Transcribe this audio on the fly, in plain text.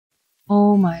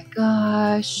Oh my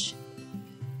gosh.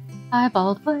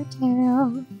 Piebald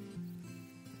Whitetail.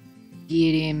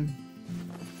 Get him.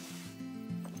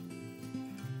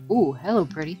 Ooh, hello,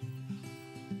 pretty.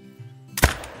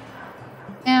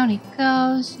 Down he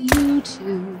goes, you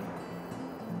too.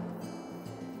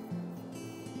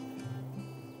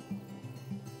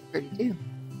 Pretty too.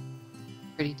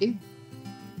 Pretty too.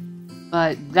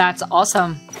 But that's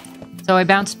awesome. So I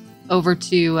bounced over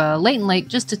to Layton Lake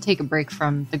just to take a break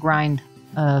from the grind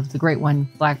of the great one,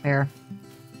 black bear.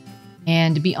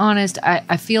 And to be honest,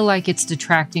 I feel like it's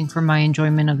detracting from my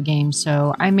enjoyment of the game,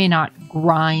 so I may not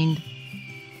grind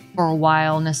for a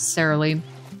while necessarily.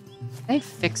 They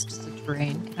fixed the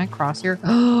terrain. Can I cross here?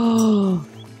 Oh,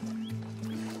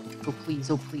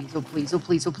 please, oh please, oh please, oh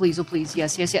please, oh please, oh please.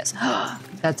 Yes, yes, yes.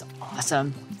 That's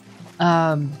awesome.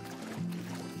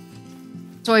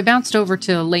 So I bounced over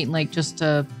to Layton Lake just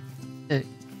to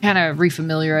kind of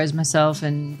refamiliarize myself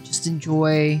and just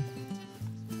enjoy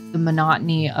the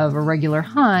monotony of a regular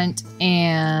hunt.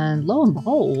 And lo and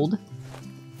behold,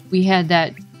 we had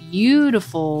that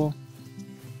beautiful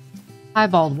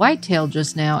piebald whitetail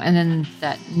just now, and then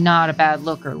that not a bad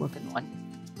looking one.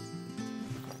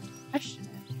 I'm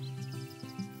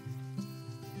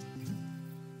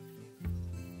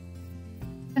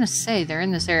gonna say they're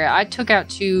in this area. I took out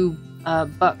 2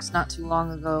 bucks not too long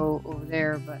ago over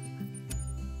there, but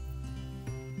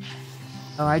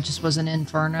oh, I just wasn't in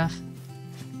far enough.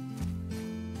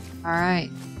 All right,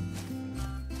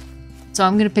 so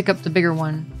I'm gonna pick up the bigger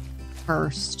one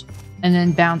first, and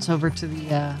then bounce over to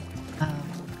the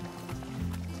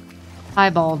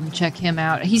piebald and check him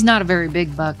out. He's not a very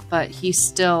big buck, but he's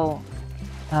still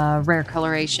rare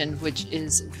coloration, which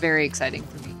is very exciting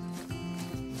for me.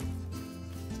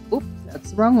 Oop,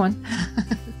 that's the wrong one.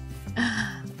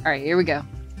 All right, here we go.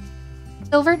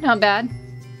 Silver, not bad.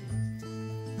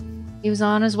 He was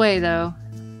on his way though.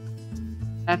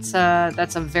 That's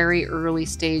a very early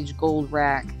stage gold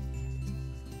rack.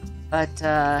 But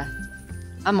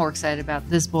I'm more excited about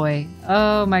this boy.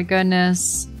 Oh my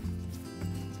goodness.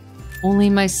 Only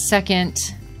my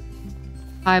second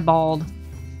piebald.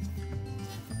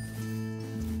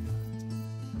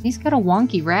 He's got a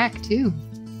wonky rack too.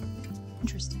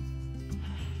 Interesting.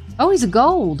 Oh, he's a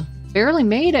gold. Barely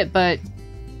made it, but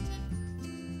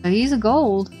he's a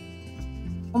gold.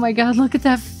 Oh my god, look at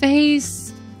that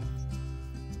face.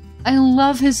 I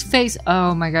love his face.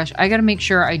 Oh my gosh, I gotta make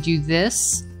sure I do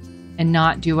this and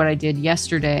not do what I did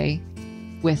yesterday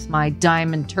with my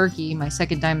diamond turkey, my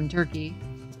second diamond turkey.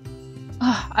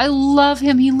 Oh, I love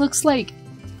him. He looks like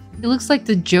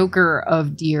the Joker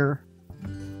of deer.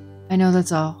 I know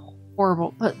that's a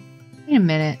horrible, but wait a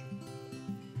minute.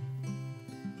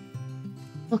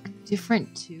 Look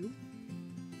different too.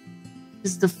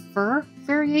 Is the fur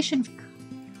variation?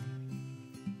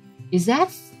 Is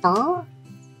that fur?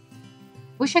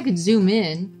 Wish I could zoom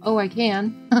in. Oh, I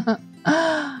can.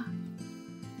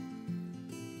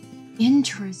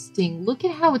 Interesting. Look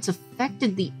at how it's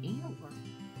affected the antler.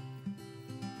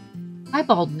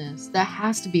 Piebaldness. That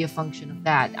has to be a function of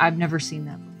that. I've never seen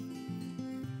that before.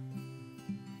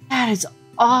 That is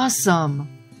awesome.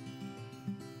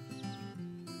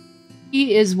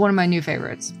 He is one of my new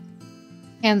favorites.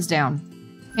 Hands down.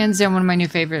 Hands down one of my new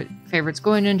favorites.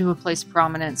 Going into a place of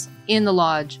prominence in the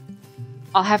lodge.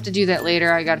 I'll have to do that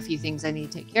later. I got a few things I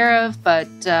need to take care of, but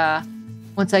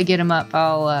once I get him up,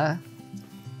 I'll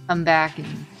come back and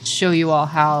show you all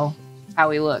how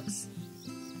he looks.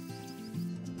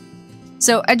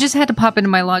 So I just had to pop into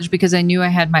my lodge because I knew I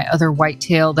had my other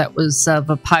whitetail that was of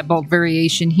a piebald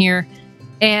variation here.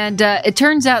 And it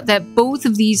turns out that both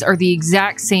of these are the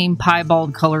exact same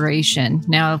piebald coloration.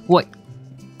 Now, what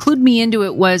clued me into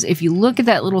it was if you look at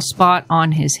that little spot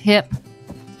on his hip,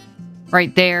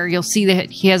 right there, you'll see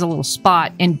that he has a little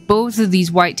spot, and both of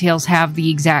these whitetails have the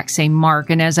exact same mark.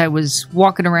 And as I was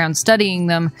walking around studying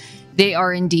them, they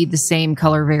are indeed the same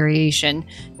color variation.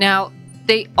 Now,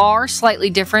 they are slightly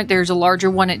different. There's a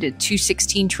larger one at a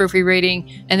 216 trophy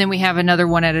rating, and then we have another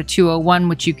one at a 201,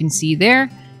 which you can see there.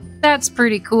 That's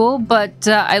pretty cool, but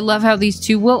I love how these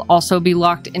two will also be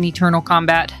locked in eternal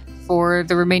combat for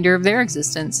the remainder of their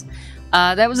existence.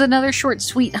 That was another short,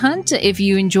 sweet hunt. If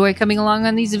you enjoy coming along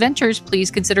on these adventures,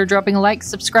 please consider dropping a like,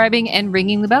 subscribing, and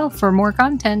ringing the bell for more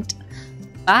content.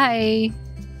 Bye!